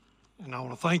And I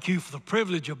want to thank you for the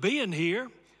privilege of being here.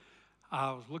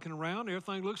 I was looking around,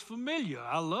 everything looks familiar.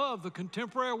 I love the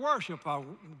contemporary worship.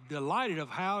 I'm delighted of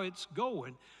how it's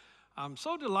going. I'm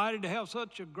so delighted to have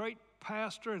such a great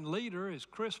pastor and leader as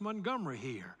Chris Montgomery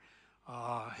here.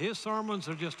 His sermons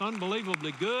are just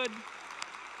unbelievably good.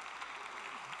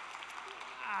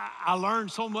 I learn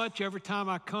so much every time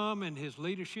I come in his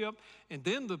leadership. And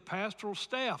then the pastoral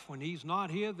staff, when he's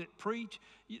not here, that preach.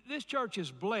 This church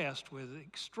is blessed with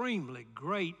extremely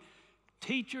great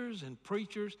teachers and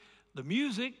preachers. The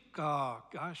music,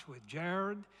 with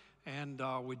Jared and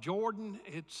with Jordan,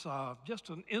 it's just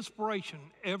an inspiration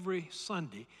every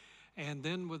Sunday. And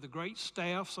then with the great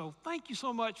staff. So thank you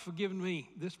so much for giving me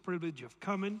this privilege of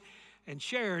coming and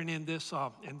sharing in this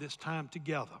time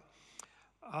together.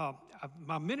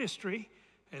 My ministry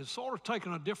has sort of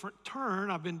taken a different turn.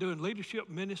 I've been doing leadership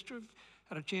ministry.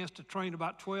 Had a chance to train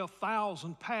about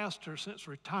 12,000 pastors since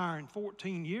retiring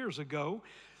 14 years ago.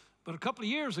 But a couple of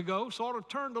years ago, sort of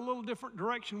turned a little different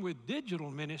direction with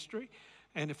digital ministry.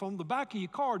 And if on the back of your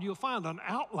card, you'll find an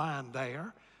outline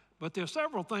there. But there's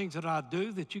several things that I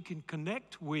do that you can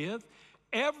connect with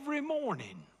every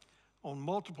morning on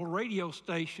multiple radio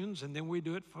stations, and then we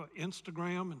do it for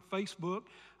Instagram and Facebook.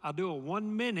 I do a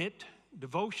 1-minute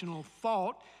devotional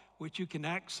thought, which you can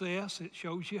access. It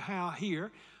shows you how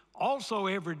here. Also,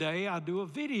 every day I do a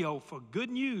video for good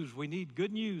news. We need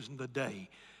good news in the day.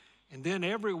 And then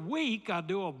every week I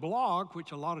do a blog,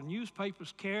 which a lot of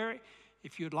newspapers carry.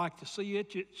 If you'd like to see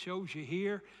it, it shows you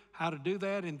here how to do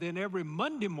that. And then every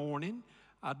Monday morning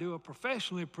I do a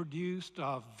professionally produced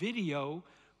video,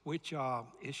 which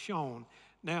is shown.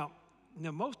 Now,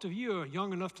 most of you are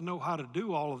young enough to know how to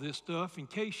do all of this stuff. In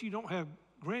case you don't have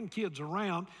grandkids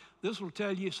around, this will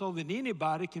tell you so that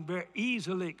anybody can very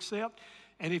easily accept.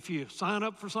 And if you sign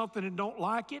up for something and don't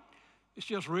like it, it's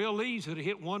just real easy to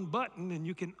hit one button and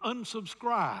you can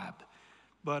unsubscribe.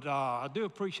 But I do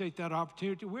appreciate that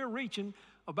opportunity. We're reaching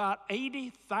about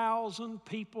 80,000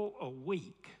 people a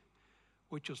week,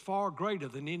 which is far greater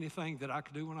than anything that I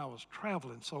could do when I was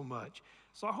traveling so much.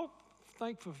 So I hope,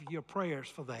 thankful for your prayers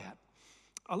for that.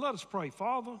 Let us pray.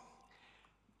 Father,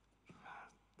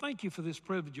 thank you for this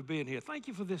privilege of being here. Thank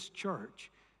you for this church.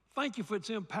 Thank you for its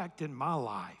impact in my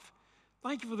life.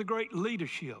 Thank you for the great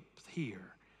leadership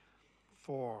here,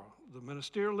 for the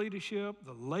ministerial leadership,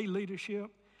 the lay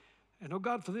leadership, and, oh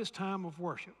God, for this time of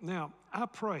worship. Now, I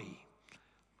pray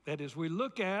that as we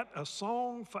look at a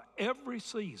song for every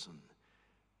season,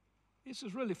 this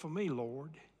is really for me,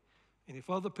 Lord. And if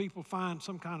other people find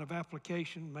some kind of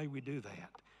application, may we do that.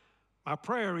 My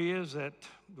prayer is that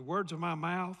the words of my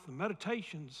mouth, the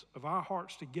meditations of our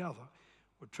hearts together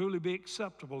would truly be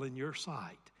acceptable in your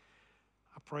sight.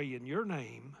 I pray in your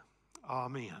name,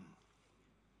 amen.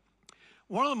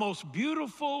 One of the most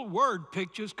beautiful word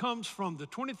pictures comes from the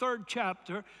 23rd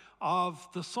chapter of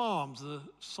the Psalms. The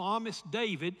psalmist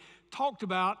David talked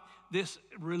about this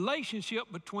relationship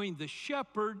between the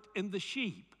shepherd and the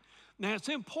sheep. Now, it's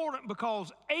important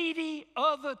because 80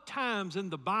 other times in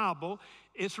the Bible,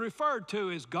 it's referred to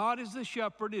as God is the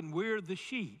shepherd and we're the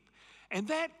sheep. And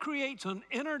that creates an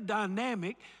inner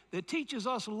dynamic that teaches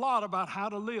us a lot about how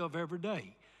to live every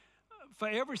day, for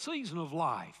every season of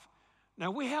life.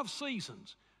 Now, we have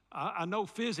seasons. I know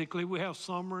physically we have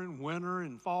summer and winter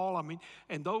and fall.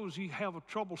 And those you have a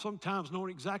trouble sometimes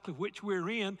knowing exactly which we're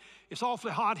in. It's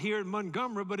awfully hot here in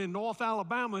Montgomery, but in North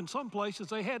Alabama, in some places,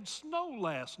 they had snow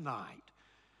last night.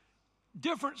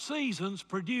 Different seasons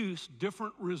produce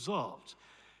different results.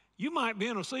 You might be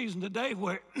in a season today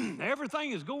where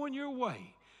everything is going your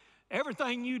way.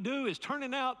 Everything you do is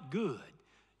turning out good.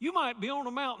 You might be on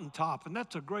a mountaintop, and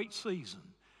that's a great season.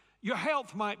 Your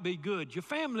health might be good. Your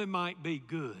family might be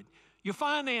good. Your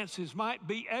finances might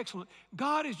be excellent.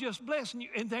 God is just blessing you,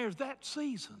 and there's that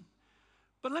season.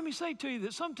 But let me say to you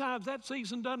that sometimes that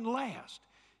season doesn't last,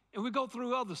 and we go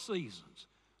through other seasons.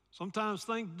 Sometimes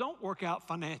things don't work out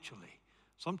financially.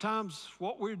 Sometimes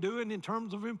what we're doing in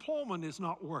terms of employment is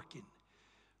not working.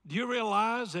 Do you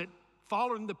realize that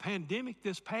following the pandemic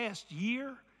this past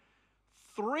year,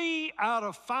 3 out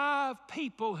of 5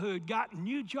 people who had gotten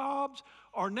new jobs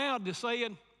are now just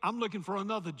saying, I'm looking for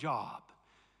another job.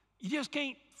 You just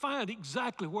can't find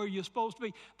exactly where you're supposed to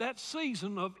be. That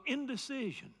season of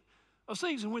indecision, a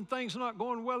season when things are not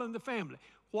going well in the family.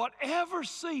 Whatever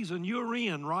season you're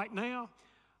in right now,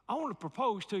 I want to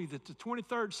propose to you that the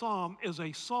 23rd Psalm is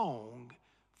a song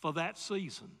for that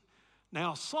season.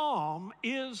 Now, psalm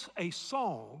is a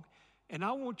song, and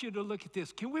I want you to look at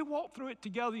this. Can we walk through it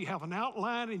together? You have an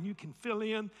outline, and you can fill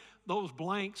in those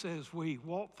blanks as we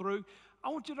walk through. I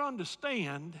want you to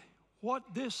understand what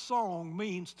this song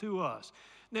means to us.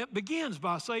 Now, it begins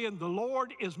by saying, the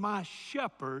Lord is my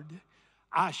shepherd,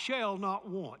 I shall not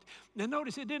want. Now,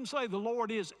 notice it didn't say the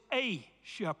Lord is a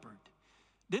shepherd.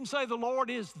 It didn't say the Lord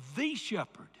is the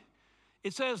shepherd.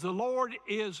 It says the Lord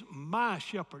is my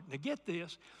shepherd. Now, get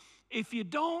this. If you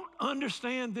don't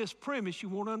understand this premise, you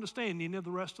won't understand any of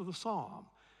the rest of the psalm.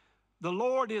 The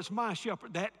Lord is my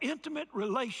shepherd. That intimate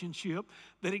relationship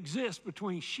that exists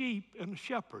between sheep and a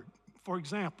shepherd. For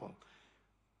example,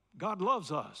 God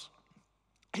loves us.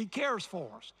 He cares for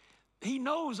us. He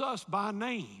knows us by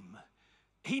name.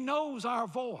 He knows our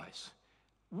voice.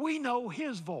 We know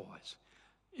His voice.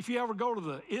 If you ever go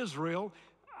to Israel,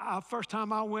 first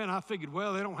time I went, I figured,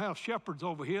 well, they don't have shepherds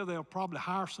over here. They'll probably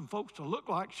hire some folks to look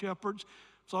like shepherds.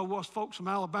 So us folks from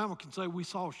Alabama can say we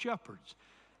saw shepherds.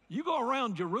 You go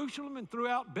around Jerusalem and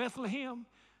throughout Bethlehem,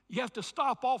 you have to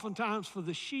stop oftentimes for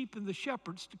the sheep and the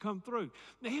shepherds to come through.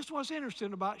 Now, here's what's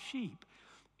interesting about sheep.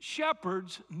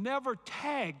 Shepherds never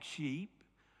tag sheep.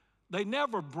 They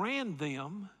never brand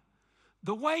them.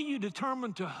 The way you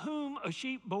determine to whom a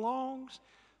sheep belongs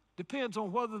depends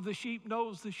on whether the sheep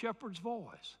knows the shepherd's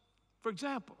voice. For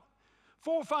example,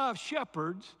 4 or 5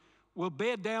 shepherds will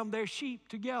bed down their sheep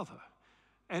together.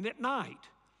 And at night,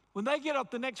 when they get up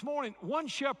the next morning, one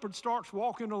shepherd starts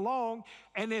walking along,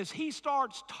 and as he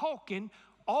starts talking,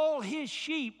 all his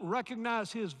sheep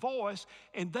recognize his voice,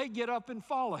 and they get up and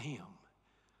follow him.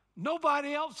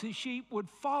 Nobody else's sheep would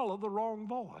follow the wrong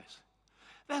voice.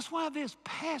 That's why this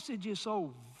passage is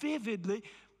so vividly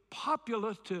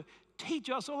popular to teach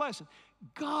us a lesson.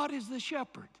 God is the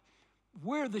shepherd.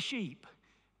 We're the sheep.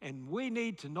 And we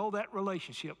need to know that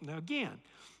relationship. Now again,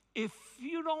 if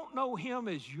you don't know Him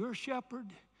as your shepherd,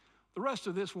 the rest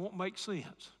of this won't make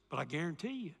sense. But I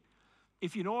guarantee you,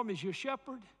 if you know Him as your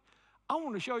shepherd, I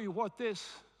want to show you what this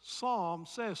psalm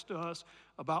says to us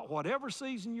about whatever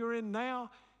season you're in now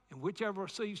and whichever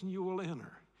season you will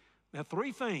enter. Now,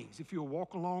 3 things, if you'll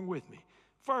walk along with me.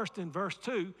 First, in verse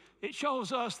 2, it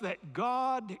shows us that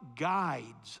God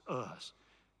guides us.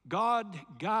 God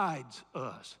guides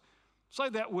us. Say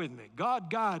that with me. God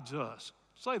guides us.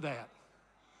 Say that.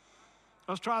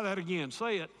 Let's try that again.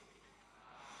 Say it.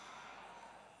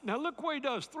 Now, look where He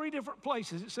does. 3 different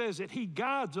places. It says that He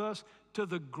guides us to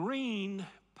the green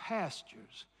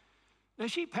pastures. Now,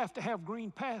 sheep have to have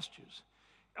green pastures.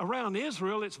 Around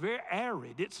Israel, it's very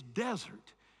arid. It's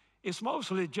desert. It's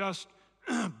mostly just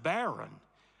barren.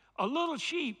 A little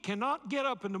sheep cannot get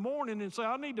up in the morning and say,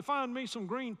 I need to find me some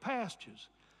green pastures.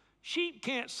 Sheep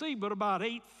can't see but about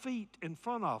 8 feet in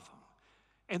front of them.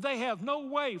 And they have no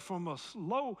way from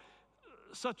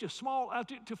such a small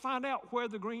altitude to find out where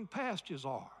the green pastures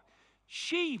are.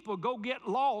 Sheep will go get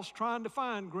lost trying to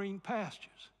find green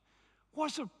pastures.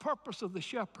 What's the purpose of the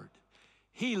shepherd?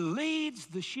 He leads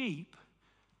the sheep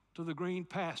to the green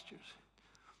pastures.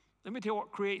 Let me tell you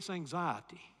what creates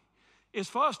anxiety. It's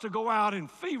for us to go out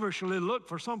and feverishly look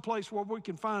for some place where we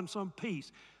can find some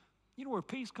peace. You know where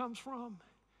peace comes from?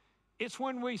 It's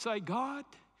when we say, God,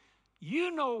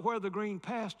 you know where the green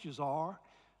pastures are.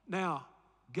 Now,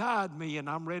 guide me and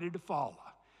I'm ready to follow.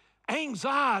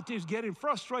 Anxiety is getting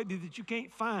frustrated that you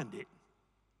can't find it.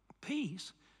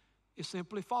 Peace is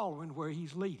simply following where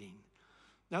He's leading.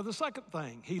 Now, the second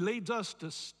thing, He leads us to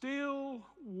still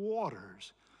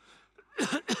waters.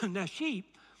 Now,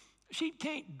 sheep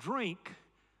can't drink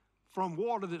from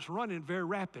water that's running very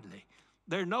rapidly.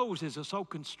 Their noses are so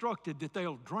constructed that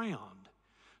they'll drown.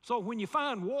 So when you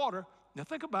find water, now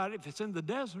think about it, if it's in the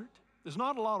desert, there's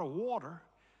not a lot of water.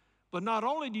 But not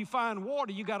only do you find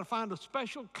water, you got to find a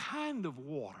special kind of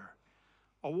water,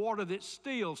 a water that's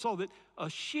still, so that a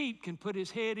sheep can put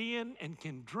his head in and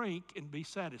can drink and be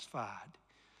satisfied.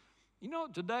 You know,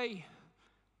 today,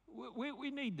 we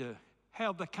need to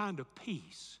have the kind of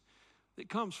peace that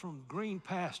comes from green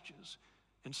pastures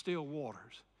and still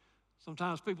waters.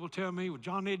 Sometimes people tell me, well,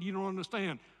 John Ed, you don't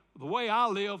understand. The way I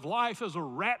live, life is a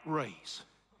rat race.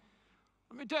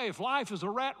 Let me tell you, if life is a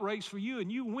rat race for you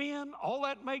and you win, all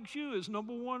that makes you is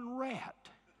number 1 rat.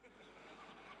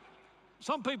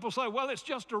 Some people say, well, it's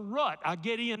just a rut. I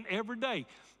get in every day.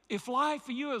 If life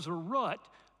for you is a rut,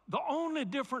 the only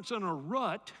difference in a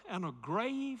rut and a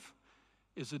grave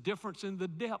is the difference in the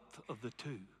depth of the 2.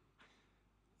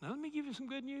 Now, let me give you some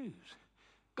good news.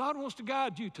 God wants to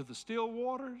guide you to the still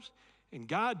waters and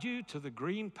guide you to the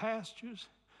green pastures.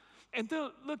 And then,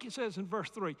 look, it says in verse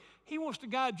 3, He wants to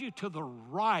guide you to the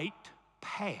right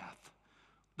path,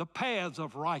 the paths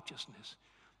of righteousness.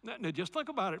 Now just think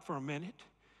about it for a minute.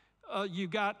 You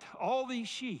got all these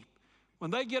sheep. When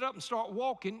they get up and start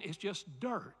walking, it's just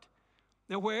dirt.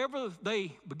 Now, wherever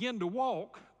they begin to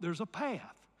walk, there's a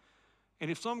path.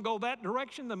 And if some go that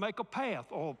direction, they make a path,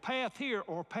 or a path here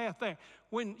or a path there.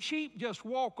 When sheep just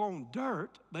walk on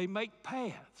dirt, they make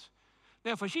paths.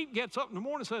 Now, if a sheep gets up in the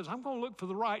morning and says, I'm going to look for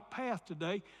the right path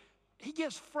today, he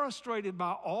gets frustrated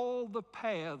by all the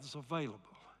paths available.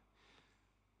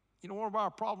 You know, one of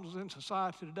our problems in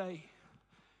society today,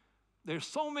 there's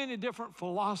so many different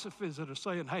philosophies that are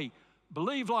saying, hey,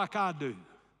 believe like I do.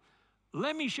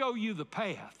 Let me show you the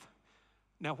path.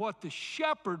 Now, what the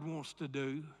shepherd wants to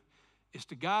do is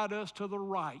to guide us to the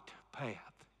right path.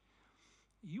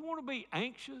 You want to be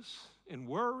anxious and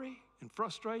worry and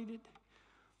frustrated?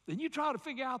 Then you try to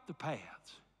figure out the paths.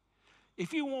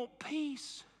 If you want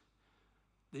peace,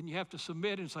 then you have to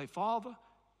submit and say, Father,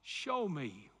 show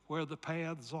me where the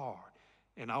paths are,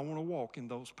 and I want to walk in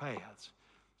those paths.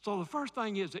 So the first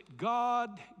thing is that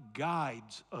God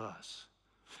guides us.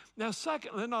 Now,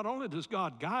 secondly, not only does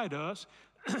God guide us,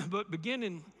 but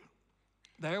beginning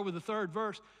there with the third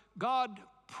verse, God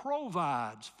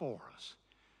provides for us.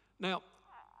 Now,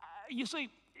 you see,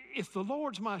 if the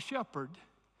Lord's my shepherd,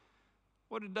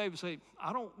 what did David say?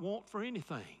 I don't want for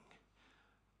anything.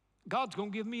 God's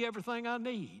going to give me everything I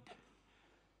need.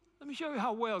 Let me show you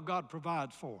how well God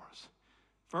provides for us.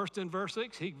 First, in verse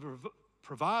 6, he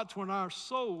provides when our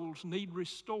souls need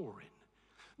restoring.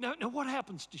 Now, what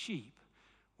happens to sheep?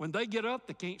 When they get up,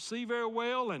 they can't see very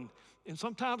well, and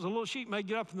sometimes a little sheep may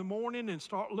get up in the morning and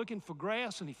start looking for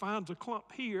grass, and he finds a clump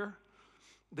here.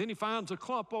 Then he finds a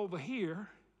clump over here.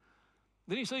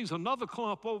 Then he sees another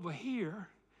clump over here.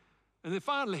 And then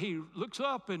finally he looks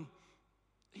up and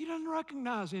he doesn't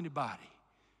recognize anybody.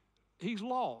 He's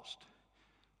lost.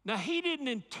 Now, he didn't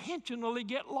intentionally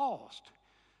get lost.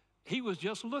 He was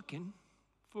just looking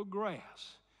for grass.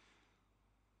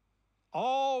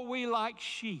 All we like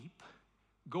sheep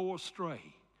go astray.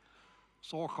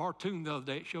 Saw a cartoon the other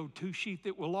day. It showed two sheep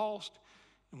that were lost.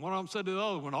 And one of them said to the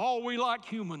other one, all we like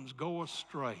humans go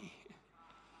astray.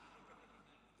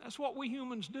 That's what we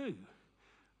humans do.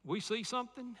 We see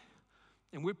something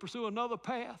and we pursue another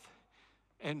path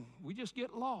and we just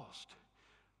get lost.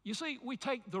 You see, we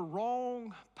take the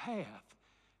wrong path,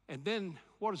 and then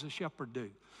what does the shepherd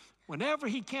do? Whenever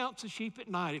he counts the sheep at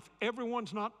night, if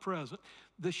everyone's not present,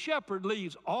 the shepherd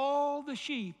leaves all the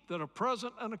sheep that are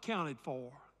present and accounted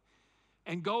for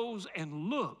and goes and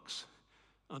looks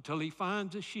until he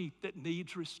finds a sheep that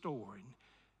needs restoring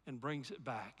and brings it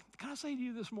back. Can I say to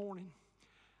you this morning,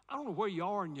 I don't know where you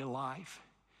are in your life.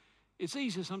 It's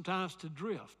easy sometimes to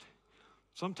drift.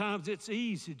 Sometimes it's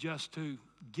easy just to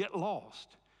get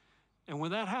lost. And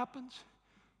when that happens,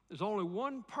 there's only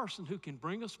one person who can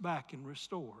bring us back and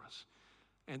restore us.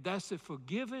 And that's the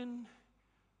forgiven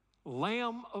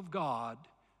Lamb of God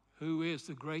who is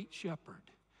the great shepherd.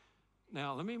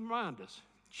 Now, let me remind us,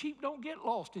 sheep don't get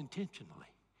lost intentionally.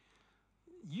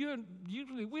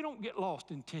 Usually, we don't get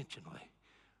lost intentionally.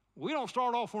 We don't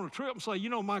start off on a trip and say, you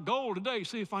know, my goal today is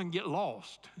see if I can get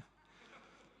lost.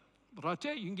 But I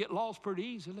tell you, you can get lost pretty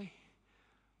easily.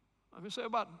 Let me say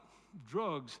about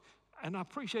drugs, and I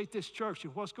appreciate this church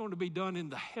and what's going to be done in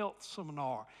the health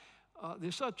seminar.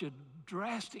 There's such a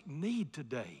drastic need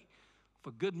today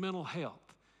for good mental health.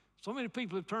 So many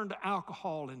people have turned to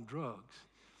alcohol and drugs.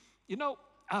 You know,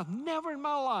 I've never in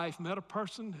my life met a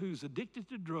person who's addicted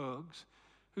to drugs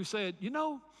who said, you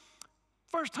know,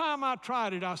 first time I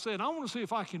tried it, I said, I want to see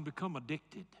if I can become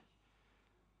addicted.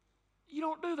 You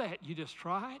don't do that. You just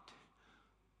try it,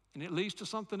 and it leads to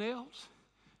something else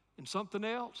and something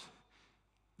else.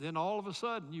 Then all of a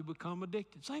sudden you become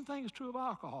addicted. Same thing is true of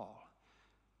alcohol.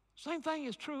 Same thing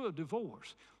is true of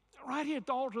divorce. Right here at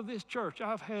the altar of this church,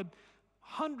 I've had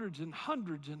hundreds and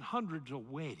hundreds and hundreds of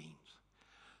weddings.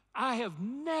 I have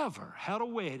never had a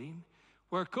wedding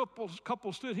where a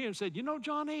couple stood here and said, you know,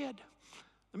 John Ed,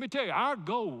 let me tell you, our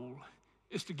goal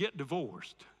is to get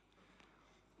divorced.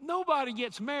 Nobody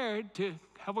gets married to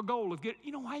have a goal of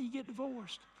you know how you get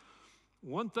divorced?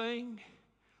 One thing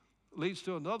leads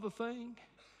to another thing,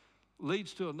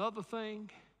 leads to another thing,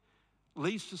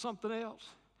 leads to something else.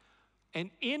 And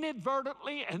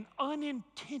inadvertently and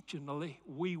unintentionally,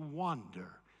 we wander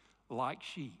like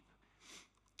sheep.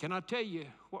 Can I tell you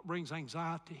what brings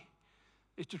anxiety?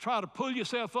 It's to try to pull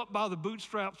yourself up by the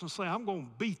bootstraps and say, I'm going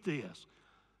to beat this.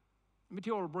 Let me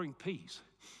tell you what will bring peace.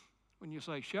 When you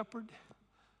say, Shepherd,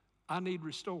 I need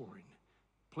restoring.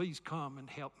 Please come and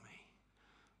help me.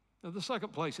 Now, the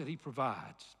second place that he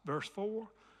provides, verse 4,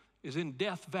 is in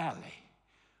Death Valley.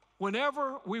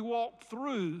 Whenever we walk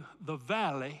through the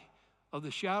valley of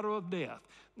the shadow of death.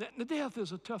 Now, death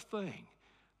is a tough thing.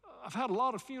 I've had a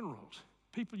lot of funerals.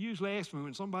 People usually ask me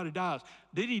when somebody dies,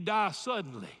 did he die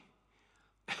suddenly?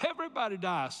 Everybody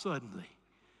dies suddenly.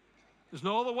 There's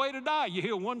no other way to die. You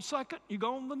heal 1 second, you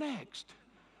go on the next.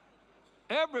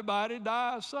 Everybody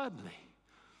dies suddenly.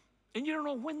 And you don't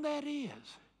know when that is.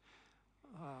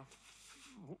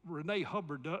 Renee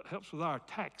Hubbard helps with our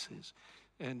taxes.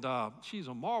 And she's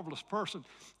a marvelous person.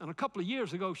 And a couple of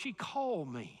years ago, she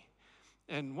called me.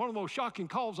 And one of the most shocking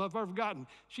calls I've ever gotten,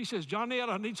 she says, "Johnette,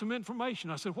 I need some information."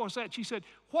 I said, "What's that?" She said,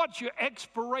 "What's your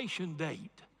expiration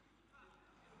date?"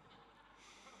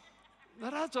 Now,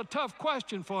 that's a tough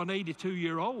question for an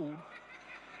 82-year-old.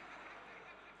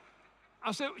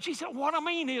 She said, "What I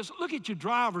mean is, look at your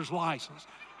driver's license.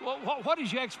 What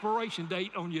is your expiration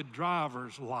date on your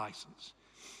driver's license?"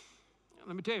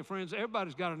 Let me tell you, friends,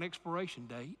 everybody's got an expiration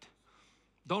date.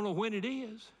 Don't know when it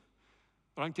is,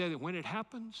 but I can tell you that when it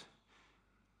happens,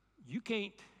 you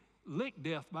can't lick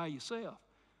death by yourself.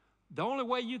 The only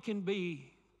way you can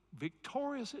be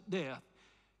victorious at death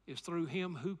is through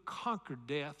him who conquered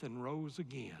death and rose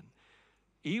again.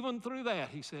 Even through that,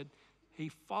 he said, he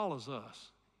follows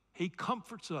us. He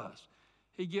comforts us.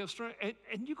 He gives strength.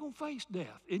 And you're going to face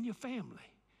death in your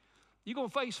family. You're going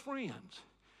to face friends.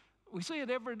 We see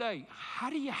it every day. How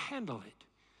do you handle it?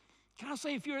 Can I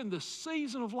say, if you're in the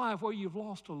season of life where you've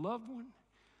lost a loved one,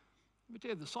 let me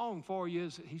tell you, the song for you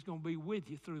is that he's going to be with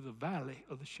you through the valley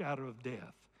of the shadow of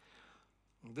death.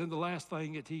 And then the last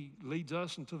thing that he leads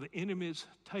us into the enemy's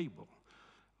table.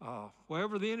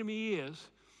 Wherever the enemy is,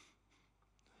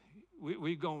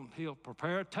 he'll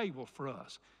prepare a table for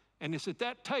us. And it's at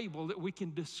that table that we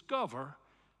can discover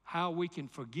how we can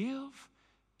forgive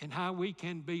and how we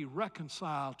can be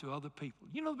reconciled to other people.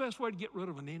 You know the best way to get rid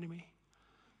of an enemy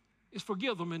is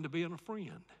forgive them into being a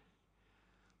friend.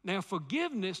 Now,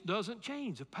 forgiveness doesn't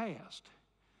change the past,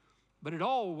 but it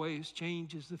always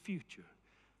changes the future.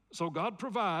 So God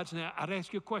provides. Now, I'd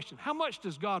ask you a question. How much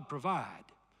does God provide?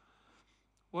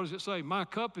 What does it say? My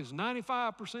cup is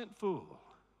 95% full.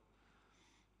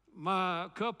 My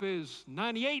cup is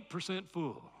 98%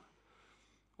 full.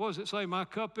 What does it say? My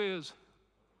cup is,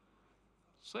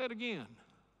 say it again.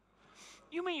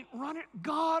 You mean, run it?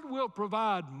 God will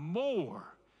provide more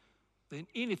than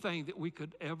anything that we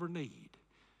could ever need.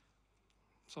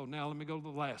 So now let me go to the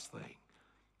last thing.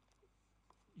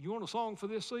 You want a song for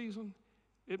this season?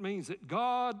 It means that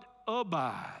God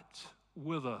abides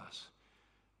with us.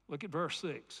 Look at verse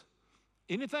 6.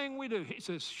 Anything we do, he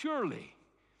says, surely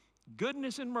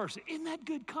goodness and mercy. Isn't that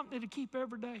good company to keep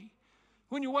every day?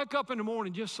 When you wake up in the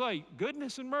morning, just say,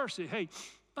 goodness and mercy. Hey,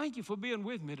 thank you for being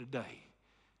with me today.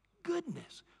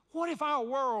 Goodness. What if our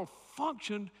world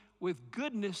functioned with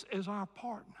goodness as our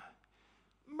partner?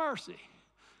 Mercy.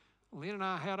 Lynn and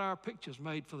I had our pictures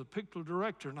made for the picture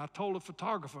director, and I told the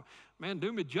photographer, man,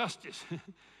 do me justice.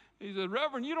 He said,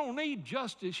 Reverend, you don't need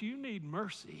justice, you need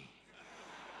mercy.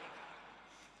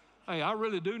 Hey, I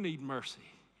really do need mercy.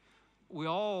 We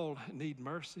all need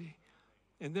mercy.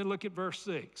 And then look at verse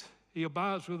 6. He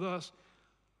abides with us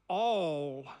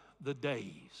all the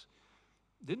days.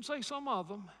 Didn't say some of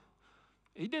them.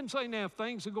 He didn't say now if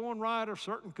things are going right or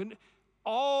certain conditions.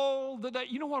 All the day.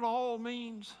 You know what all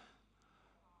means?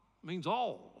 It means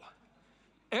all.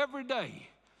 Every day.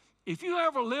 If you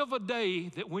ever live a day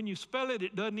that when you spell it,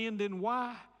 it doesn't end in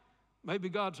Y, maybe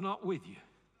God's not with you.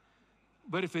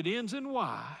 But if it ends in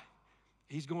Y,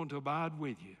 he's going to abide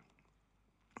with you.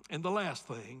 And the last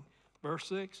thing, verse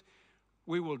 6,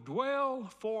 we will dwell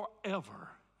forever.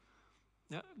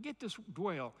 Now, get this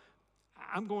dwell.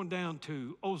 I'm going down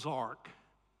to Ozark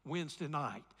Wednesday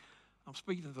night. I'm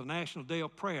speaking at the National Day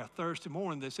of Prayer Thursday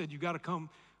morning. They said, you got to come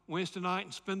Wednesday night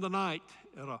and spend the night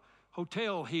at a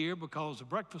hotel here because the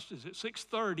breakfast is at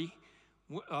 6:30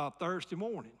 Thursday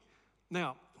morning.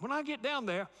 Now, when I get down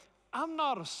there, I'm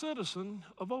not a citizen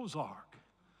of Ozark.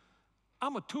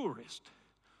 I'm a tourist.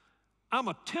 I'm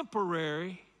a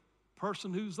temporary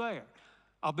person who's there.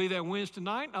 I'll be there Wednesday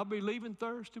night, and I'll be leaving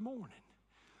Thursday morning.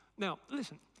 Now,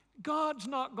 listen, God's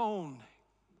not going to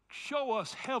show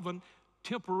us heaven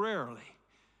temporarily.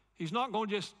 He's not going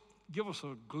to just give us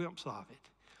a glimpse of it.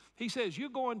 He says you're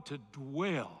going to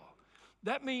dwell.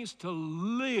 That means to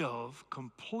live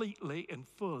completely and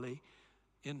fully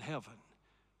in heaven.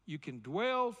 You can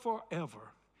dwell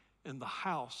forever in the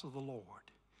house of the Lord.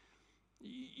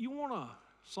 You want a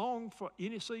song for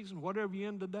any season, whatever you're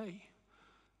in today?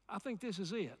 I think this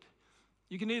is it.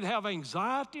 You can either have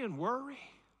anxiety and worry,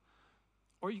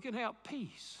 or you can have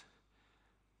peace.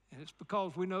 And it's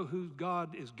because we know who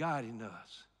God is guiding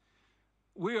us.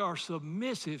 We are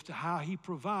submissive to how he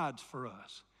provides for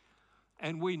us.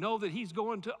 And we know that he's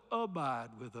going to abide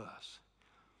with us.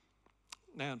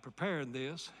 Now, in preparing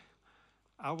this,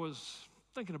 I was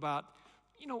thinking about,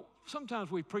 sometimes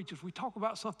we preachers, we talk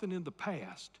about something in the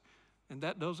past, and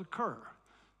that does occur.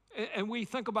 And we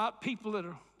think about people that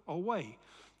are away.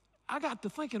 I got to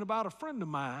thinking about a friend of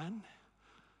mine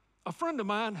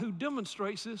who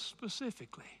demonstrates this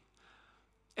specifically.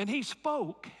 And he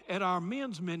spoke at our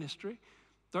men's ministry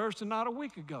Thursday night a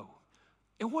week ago.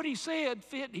 And what he said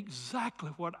fit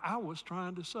exactly what I was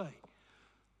trying to say.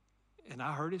 And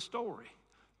I heard his story.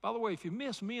 By the way, if you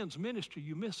miss men's ministry,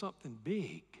 you miss something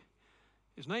big.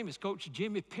 His name is Coach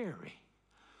Jimmy Perry.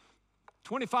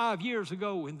 25 years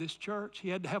ago in this church, he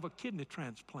had to have a kidney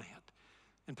transplant.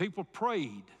 And people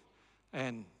prayed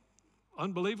and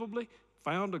unbelievably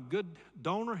found a good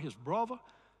donor, his brother,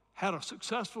 had a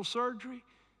successful surgery,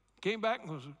 came back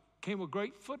and became a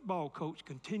great football coach,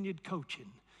 continued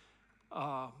coaching.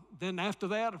 Then after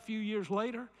that, a few years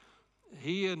later,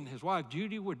 he and his wife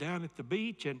Judy were down at the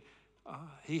beach and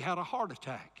he had a heart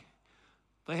attack.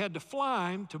 They had to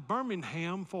fly him to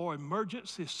Birmingham for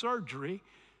emergency surgery,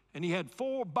 and he had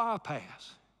 4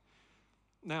 bypass.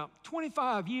 Now,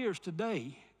 25 years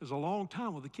today is a long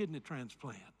time with a kidney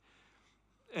transplant.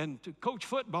 And to coach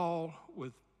football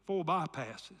with 4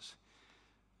 bypasses.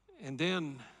 And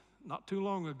then, not too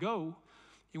long ago,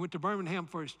 he went to Birmingham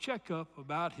for his checkup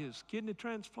about his kidney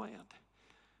transplant.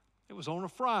 It was on a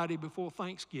Friday before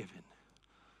Thanksgiving.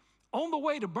 On the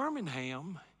way to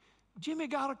Birmingham, Jimmy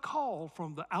got a call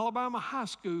from the Alabama High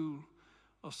School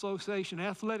Association,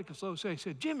 Athletic Association.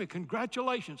 Said, Jimmy,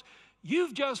 congratulations.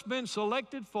 You've just been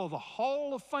selected for the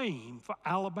Hall of Fame for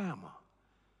Alabama.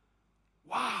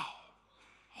 Wow.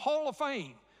 Hall of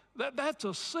Fame. That's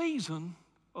a season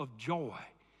of joy.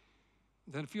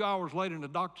 Then a few hours later in the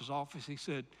doctor's office, he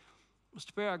said,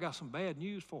 Mr. Perry, I got some bad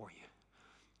news for you.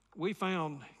 We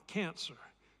found cancer,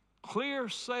 clear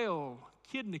cell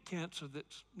kidney cancer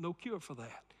that's no cure for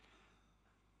that.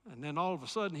 And then all of a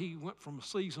sudden, he went from a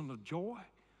season of joy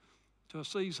to a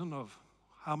season of,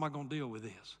 how am I going to deal with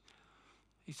this?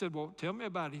 He said, well, tell me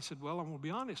about it. He said, well, I'm going to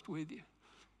be honest with you.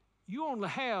 You only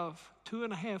have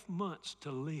 2.5 months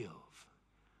to live.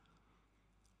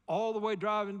 All the way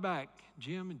driving back,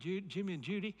 Jimmy and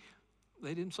Judy,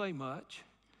 they didn't say much.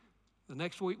 The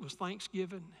next week was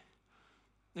Thanksgiving.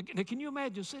 Now, can you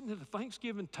imagine sitting at a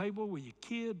Thanksgiving table with your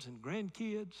kids and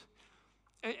grandkids,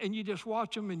 and you just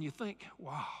watch them and you think,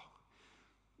 wow,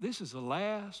 this is the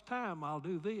last time I'll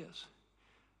do this.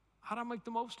 How do I make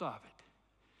the most of it?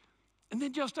 And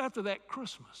then just after that,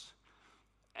 Christmas.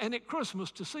 And at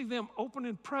Christmas, to see them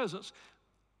opening presents,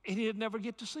 and he'd never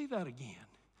get to see that again.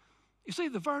 You see,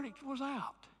 the verdict was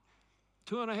out.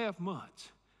 2.5 months.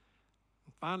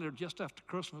 And finally, just after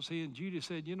Christmas, he and Judy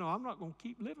said, you know, I'm not going to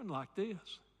keep living like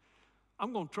this.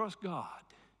 I'm going to trust God.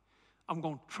 I'm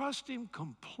going to trust him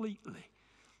completely.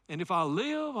 And if I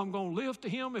live, I'm going to live to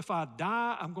him. If I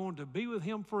die, I'm going to be with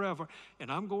him forever. And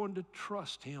I'm going to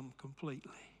trust him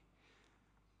completely.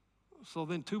 So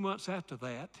then 2 months after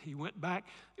that, he went back.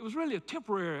 It was really a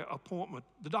temporary appointment.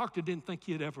 The doctor didn't think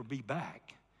he'd ever be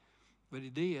back, but he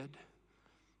did.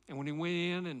 And when he went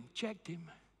in and checked him,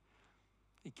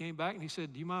 he came back and he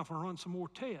said, do you mind if I run some more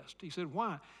tests? He said,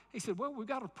 why? He said, well, we've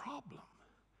got a problem.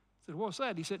 I said, what's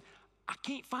that? He said, I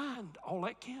can't find all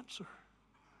that cancer.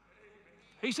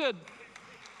 He said,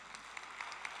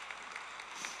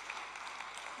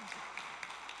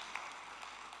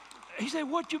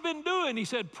 what you been doing? He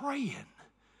said, praying.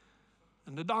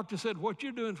 And the doctor said, what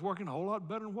you're doing is working a whole lot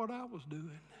better than what I was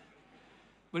doing.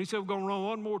 But he said, we're going to run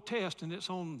one more test, and it's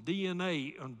on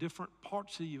DNA on different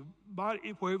parts of your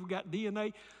body, where we've got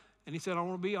DNA. And he said, I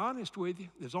want to be honest with you.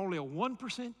 There's only a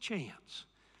 1% chance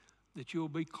that you'll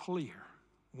be clear.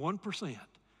 1%.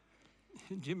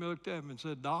 And Jimmy looked at him and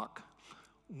said, Doc,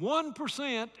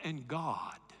 1% and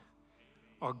God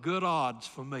are good odds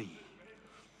for me.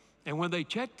 And when they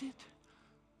checked it,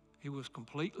 he was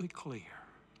completely clear.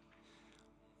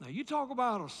 Now, you talk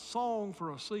about a song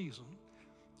for a season.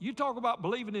 You talk about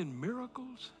believing in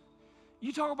miracles.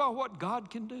 You talk about what God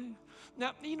can do.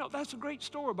 Now, you know, that's a great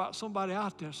story about somebody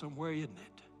out there somewhere, isn't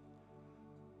it?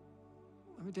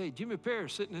 Let me tell you, Jimmy Perry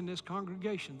is sitting in this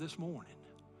congregation this morning.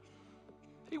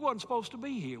 He wasn't supposed to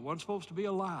be here, wasn't supposed to be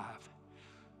alive.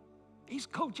 He's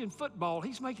coaching football.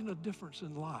 He's making a difference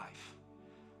in life.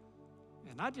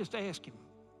 And I just asked him,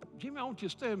 Jimmy, I want you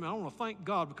to stand me. I want to thank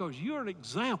God because you're an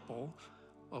example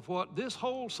of what this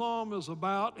whole psalm is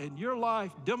about, and your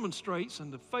life demonstrates,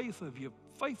 and the faith of your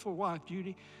faithful wife,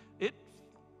 Judy, it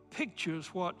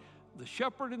pictures what the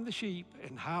shepherd and the sheep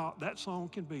and how that song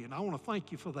can be. And I want to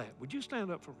thank you for that. Would you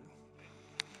stand up for me?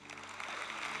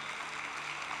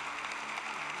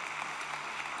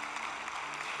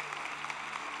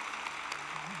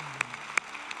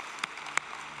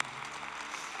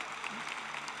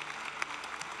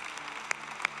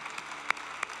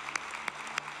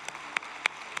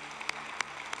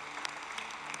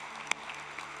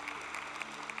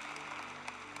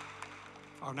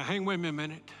 Oh, now hang with me a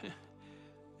minute.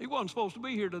 He wasn't supposed to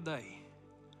be here today.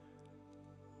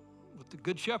 But the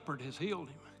Good Shepherd has healed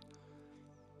him.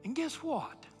 And guess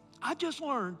what? I just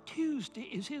learned Tuesday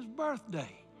is his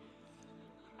birthday.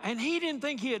 And he didn't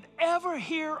think he'd ever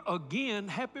hear again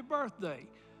happy birthday.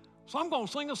 So I'm going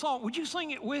to sing a song. Would you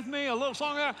sing it with me? A little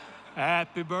song there.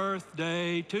 Happy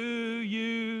birthday to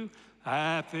you.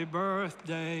 Happy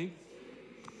birthday.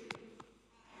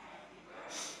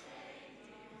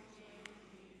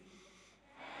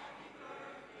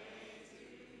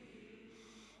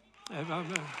 Happy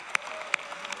birthday.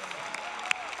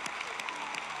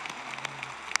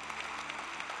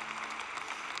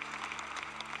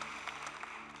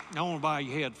 I want to bow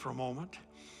your head for a moment.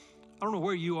 I don't know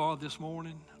where you are this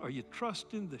morning. Are you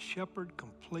trusting the shepherd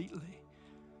completely?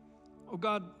 Oh,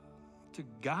 God, to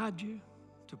guide you,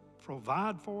 to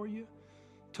provide for you,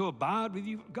 to abide with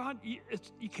you. God,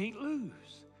 you can't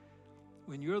lose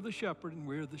when you're the shepherd and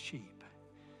we're the sheep.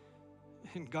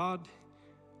 And God,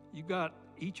 you got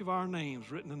each of our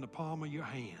names written in the palm of your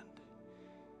hand.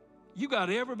 You got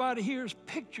everybody here's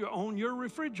picture on your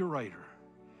refrigerator.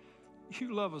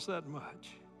 You love us that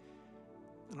much.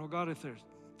 And oh God, if there's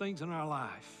things in our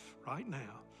life right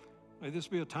now, may this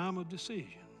be a time of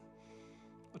decision,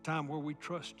 a time where we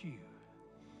trust you.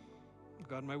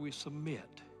 God, may we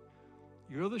submit.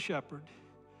 You're the shepherd,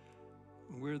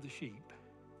 and we're the sheep.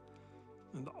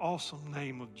 In the awesome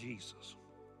name of Jesus.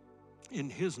 In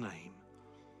his name,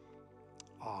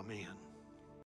 amen.